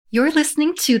You're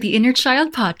listening to the Inner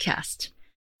Child Podcast.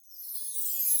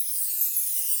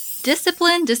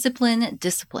 Discipline, discipline,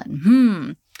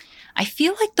 discipline. I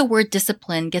feel like the word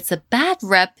discipline gets a bad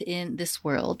rep in this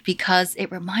world because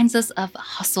it reminds us of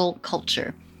hustle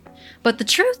culture. But the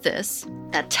truth is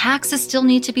that taxes still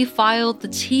need to be filed, the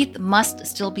teeth must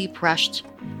still be brushed.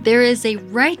 There is a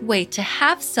right way to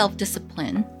have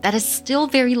self-discipline that is still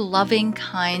very loving,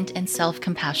 kind, and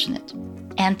self-compassionate.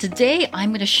 And today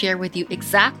I'm going to share with you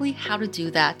exactly how to do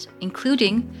that,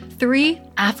 including 3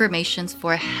 affirmations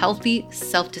for a healthy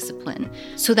self-discipline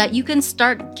so that you can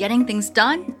start getting things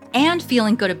done and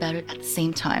feeling good about it at the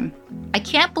same time. I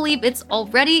can't believe it's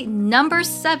already number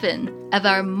 7 of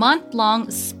our month-long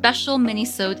special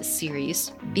mini-sode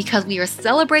series because we are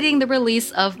celebrating the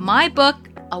release of my book,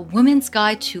 A Woman's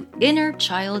Guide to Inner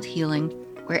Child Healing,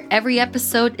 where every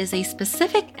episode is a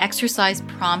specific exercise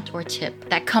prompt or tip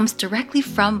that comes directly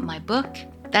from my book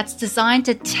that's designed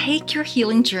to take your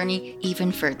healing journey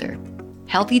even further.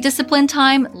 Healthy discipline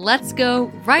time, let's go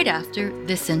right after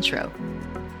this intro.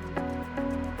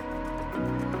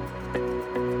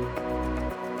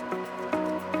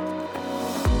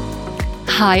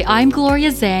 Hi, I'm Gloria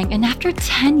Zhang, and after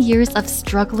 10 years of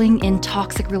struggling in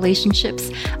toxic relationships,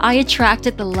 I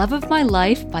attracted the love of my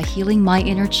life by healing my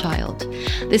inner child.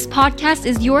 This podcast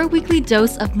is your weekly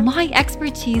dose of my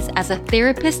expertise as a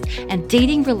therapist and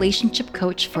dating relationship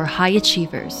coach for high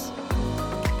achievers.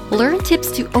 Learn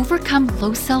tips to overcome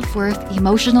low self-worth,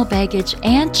 emotional baggage,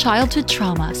 and childhood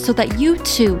trauma so that you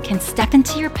too can step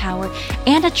into your power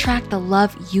and attract the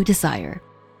love you desire.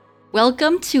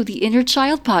 Welcome to the Inner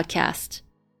Child Podcast.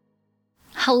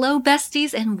 Hello,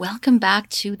 besties, and welcome back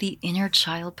to the Inner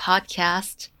Child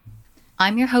Podcast.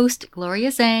 I'm your host, Gloria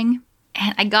Zhang,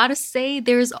 and I gotta say,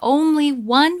 there's only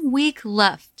 1 week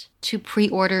left to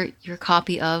pre-order your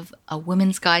copy of A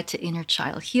Woman's Guide to Inner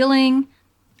Child Healing.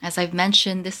 As I've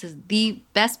mentioned, this is the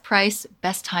best price,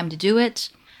 best time to do it.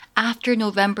 After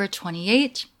November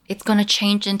 28, it's gonna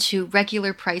change into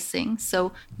regular pricing,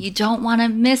 so you don't wanna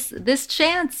miss this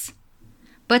chance.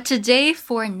 But today,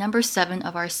 for number 7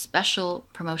 of our special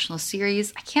promotional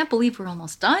series, I can't believe we're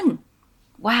almost done.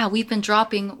 Wow, we've been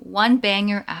dropping one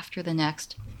banger after the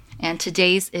next, and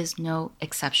today's is no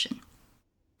exception.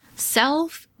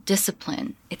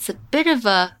 Self-discipline. It's a bit of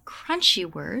a crunchy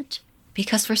word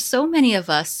because for so many of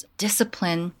us,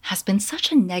 discipline has been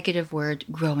such a negative word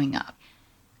growing up.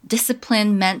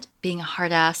 Discipline meant being a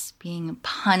hard ass, being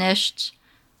punished,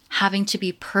 having to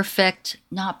be perfect,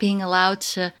 not being allowed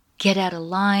to get out of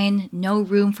line, no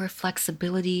room for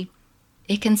flexibility.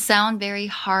 It can sound very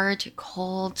hard,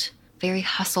 cold, very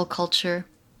hustle culture,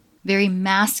 very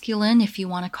masculine, if you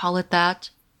want to call it that.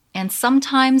 And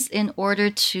sometimes in order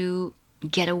to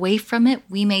get away from it,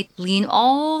 we may lean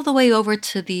all the way over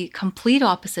to the complete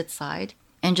opposite side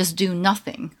and just do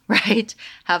nothing, right?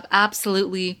 Have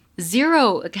absolutely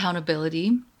zero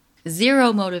accountability,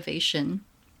 zero motivation,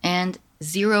 and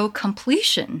zero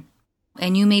completion.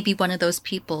 And you may be one of those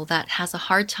people that has a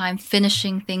hard time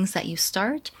finishing things that you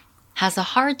start, has a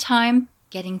hard time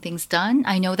getting things done.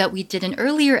 I know that we did an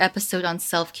earlier episode on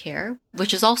self-care,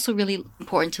 which is also really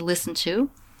important to listen to.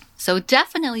 So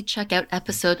definitely check out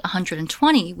episode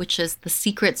 120, which is the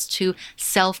secrets to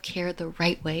self-care the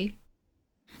right way.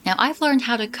 Now, I've learned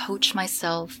how to coach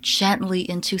myself gently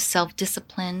into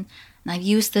self-discipline, and I've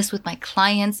used this with my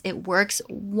clients. It works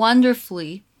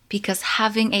wonderfully because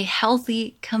having a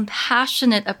healthy,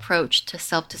 compassionate approach to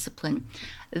self-discipline,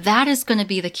 that is going to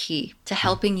be the key to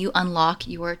helping you unlock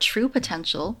your true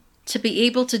potential, to be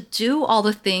able to do all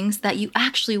the things that you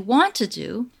actually want to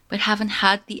do, but haven't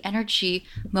had the energy,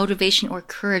 motivation, or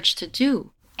courage to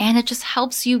do. And it just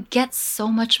helps you get so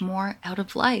much more out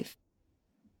of life.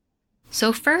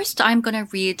 So first, I'm going to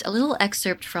read a little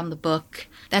excerpt from the book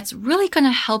that's really going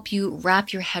to help you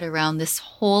wrap your head around this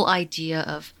whole idea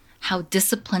of how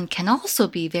discipline can also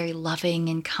be very loving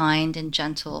and kind and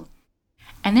gentle.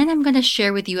 And then I'm going to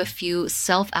share with you a few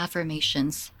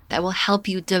self-affirmations that will help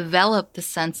you develop the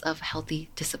sense of healthy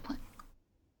discipline.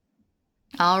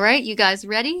 All right, you guys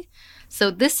ready? So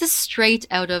this is straight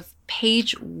out of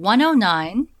page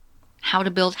 109, How to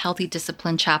Build Healthy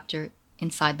Discipline chapter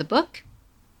inside the book.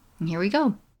 And here we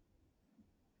go.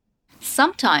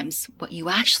 Sometimes what you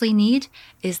actually need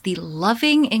is the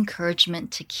loving encouragement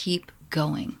to keep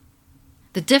going.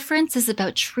 The difference is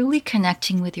about truly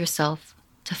connecting with yourself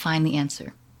to find the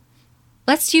answer.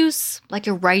 Let's use like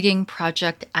a writing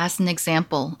project as an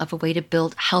example of a way to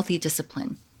build healthy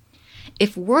discipline.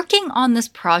 If working on this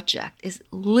project is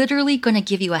literally going to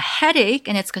give you a headache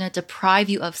and it's going to deprive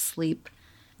you of sleep,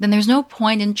 then there's no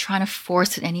point in trying to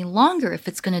force it any longer if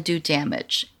it's going to do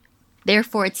damage.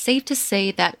 Therefore, it's safe to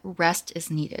say that rest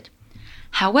is needed.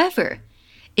 However,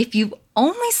 if you've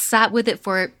only sat with it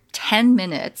for 10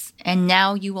 minutes and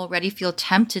now you already feel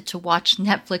tempted to watch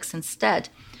Netflix instead,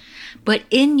 but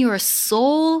in your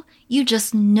soul, you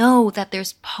just know that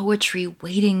there's poetry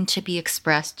waiting to be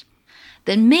expressed,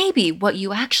 then maybe what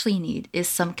you actually need is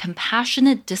some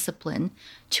compassionate discipline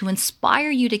to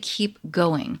inspire you to keep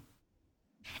going.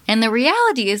 And the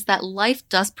reality is that life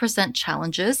does present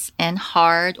challenges and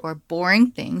hard or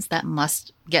boring things that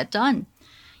must get done.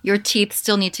 Your teeth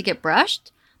still need to get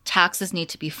brushed, taxes need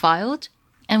to be filed,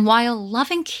 and while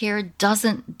loving care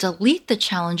doesn't delete the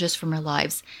challenges from our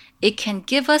lives, it can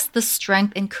give us the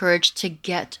strength and courage to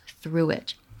get through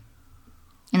it.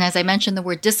 And as I mentioned, the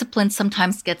word discipline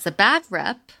sometimes gets a bad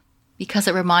rep because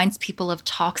it reminds people of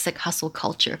toxic hustle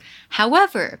culture.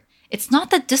 However, it's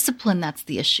not the discipline that's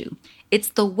the issue. It's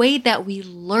the way that we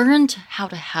learned how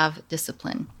to have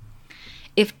discipline.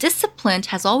 If discipline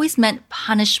has always meant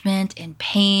punishment and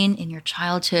pain in your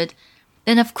childhood,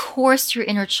 then of course your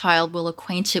inner child will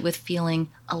acquaint it with feeling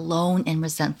alone and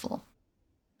resentful.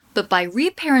 But by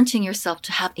reparenting yourself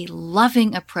to have a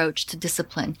loving approach to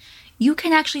discipline, you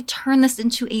can actually turn this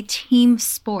into a team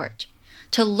sport,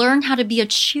 to learn how to be a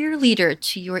cheerleader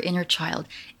to your inner child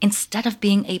instead of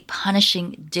being a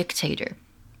punishing dictator.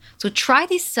 So try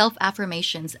these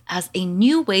self-affirmations as a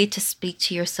new way to speak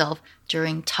to yourself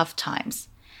during tough times.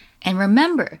 And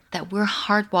remember that we're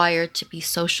hardwired to be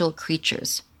social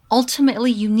creatures.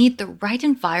 Ultimately, you need the right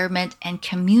environment and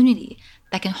community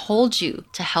that can hold you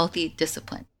to healthy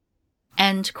discipline.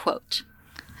 End quote.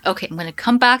 Okay, I'm going to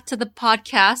come back to the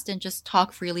podcast and just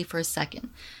talk freely for a second.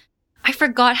 I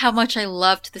forgot how much I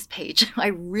loved this page. I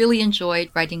really enjoyed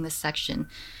writing this section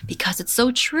because it's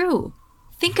so true.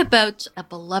 Think about a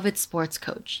beloved sports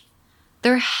coach.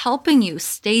 They're helping you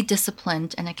stay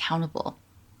disciplined and accountable,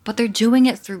 but they're doing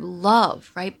it through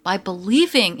love, right? By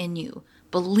believing in you,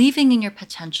 believing in your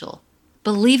potential,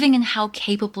 believing in how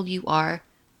capable you are,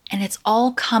 and it's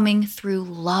all coming through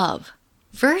love.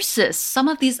 Versus some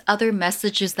of these other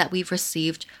messages that we've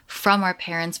received from our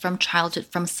parents, from childhood,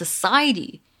 from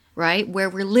society, right? Where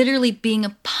we're literally being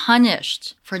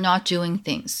punished for not doing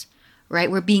things, right?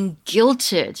 We're being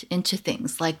guilted into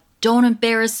things like, don't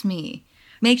embarrass me.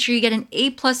 Make sure you get an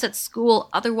A+ at school,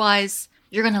 otherwise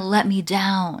you're going to let me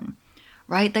down,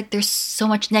 right? Like there's so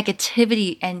much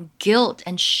negativity and guilt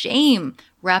and shame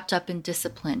wrapped up in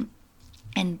discipline.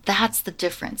 And that's the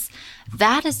difference.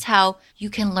 That is how you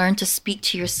can learn to speak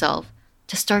to yourself,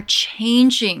 to start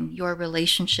changing your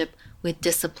relationship with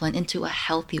discipline into a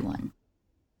healthy one.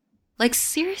 Like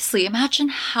seriously, imagine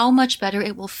how much better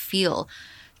it will feel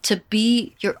to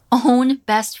be your own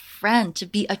best friend, to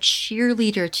be a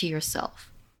cheerleader to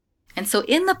yourself. And so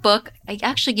in the book, I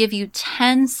actually give you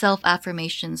 10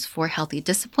 self-affirmations for healthy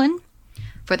discipline.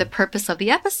 For the purpose of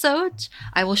the episode,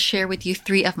 I will share with you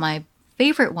 3 of my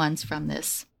favorite ones from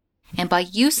this. And by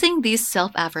using these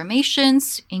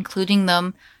self-affirmations, including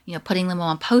them, putting them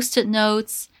on post-it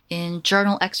notes, in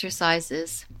journal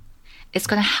exercises, it's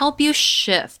going to help you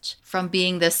shift from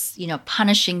being this,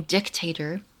 punishing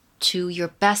dictator to your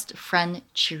best friend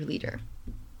cheerleader.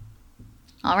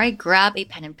 All right, grab a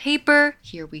pen and paper.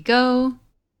 Here we go.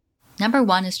 Number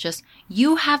 1 is just,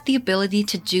 you have the ability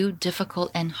to do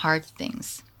difficult and hard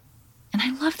things. And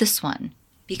I love this one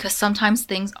because sometimes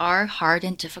things are hard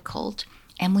and difficult,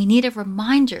 and we need a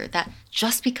reminder that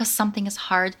just because something is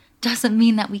hard doesn't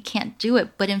mean that we can't do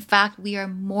it, but in fact, we are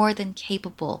more than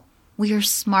capable. We are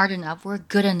smart enough, we're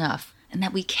good enough, and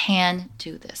that we can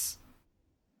do this.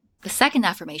 The second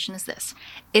affirmation is this: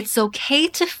 it's okay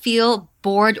to feel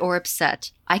bored or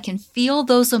upset. I can feel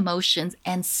those emotions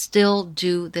and still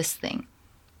do this thing.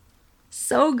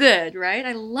 So good, right?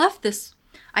 I love this.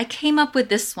 I came up with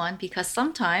this one because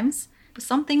sometimes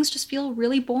some things just feel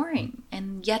really boring,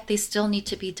 and yet they still need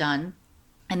to be done.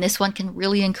 And this one can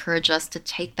really encourage us to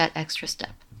take that extra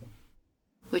step.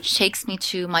 Which takes me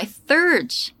to my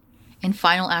third and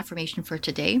final affirmation for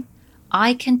today.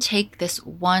 I can take this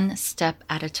one step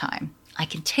at a time. I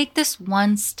can take this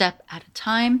one step at a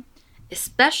time,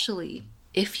 especially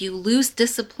if you lose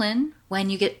discipline when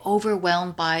you get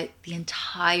overwhelmed by the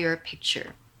entire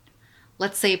picture.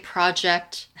 Let's say a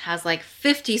project has like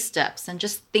 50 steps, and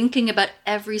just thinking about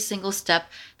every single step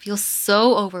feels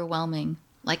so overwhelming,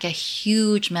 like a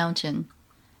huge mountain.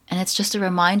 And it's just a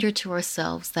reminder to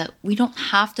ourselves that we don't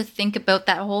have to think about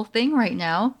that whole thing right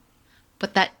now,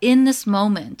 but that in this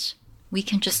moment, we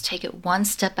can just take it one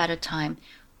step at a time,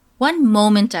 one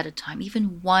moment at a time,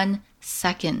 even 1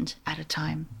 second at a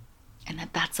time, and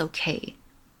that's okay.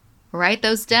 Write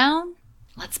those down.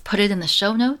 Let's put it in the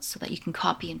show notes so that you can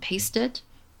copy and paste it.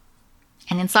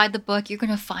 And inside the book, you're going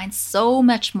to find so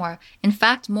much more. In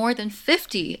fact, more than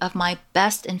 50 of my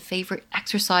best and favorite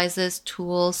exercises,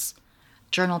 tools,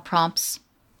 journal prompts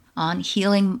on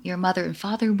healing your mother and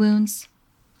father wounds,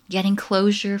 getting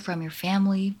closure from your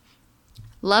family,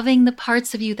 loving the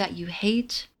parts of you that you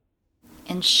hate,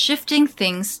 and shifting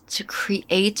things to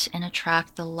create and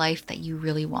attract the life that you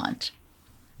really want.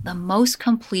 The most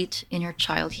complete inner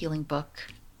child healing book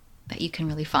that you can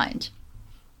really find.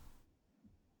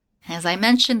 As I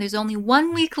mentioned, there's only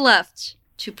 1 week left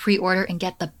to pre-order and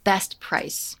get the best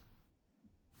price.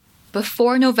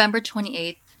 Before November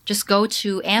 28th, just go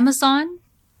to Amazon,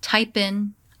 type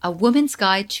in A Woman's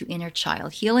Guide to Inner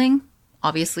Child Healing,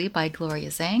 obviously by Gloria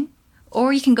Zhang,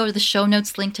 or you can go to the show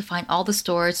notes link to find all the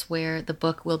stores where the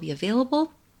book will be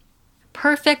available.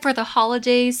 Perfect for the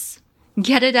holidays.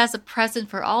 Get it as a present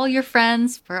for all your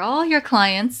friends, for all your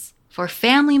clients, for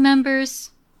family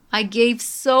members. I gave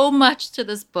so much to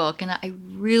this book, and I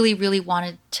really, really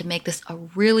wanted to make this a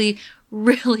really,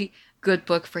 really good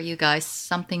book for you guys.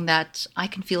 Something that I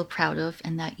can feel proud of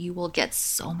and that you will get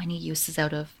so many uses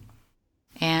out of.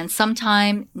 And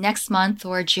sometime next month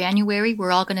or January,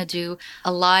 we're all going to do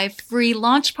a live free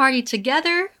launch party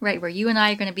together, right? Where you and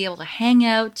I are going to be able to hang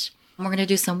out. We're going to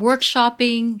do some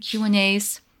workshopping,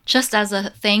 Q&As. Just as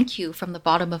a thank you from the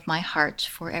bottom of my heart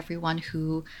for everyone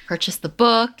who purchased the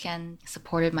book and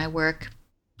supported my work.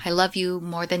 I love you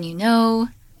more than you know,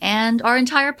 and our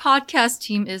entire podcast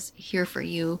team is here for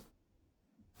you.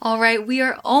 All right, we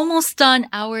are almost done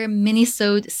our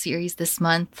mini-sode series this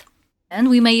month, and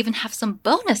we may even have some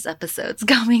bonus episodes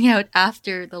coming out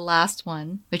after the last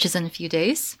one, which is in a few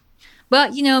days.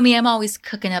 But you know me, I'm always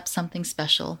cooking up something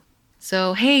special.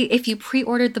 So hey, if you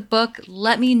pre-ordered the book,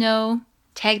 let me know.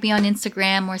 Tag me on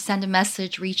Instagram or send a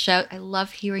message, reach out. I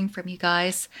love hearing from you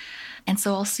guys. And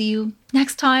so I'll see you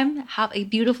next time. Have a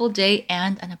beautiful day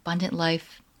and an abundant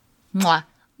life. Mwah.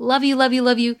 Love you, love you,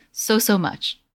 love you so, so much.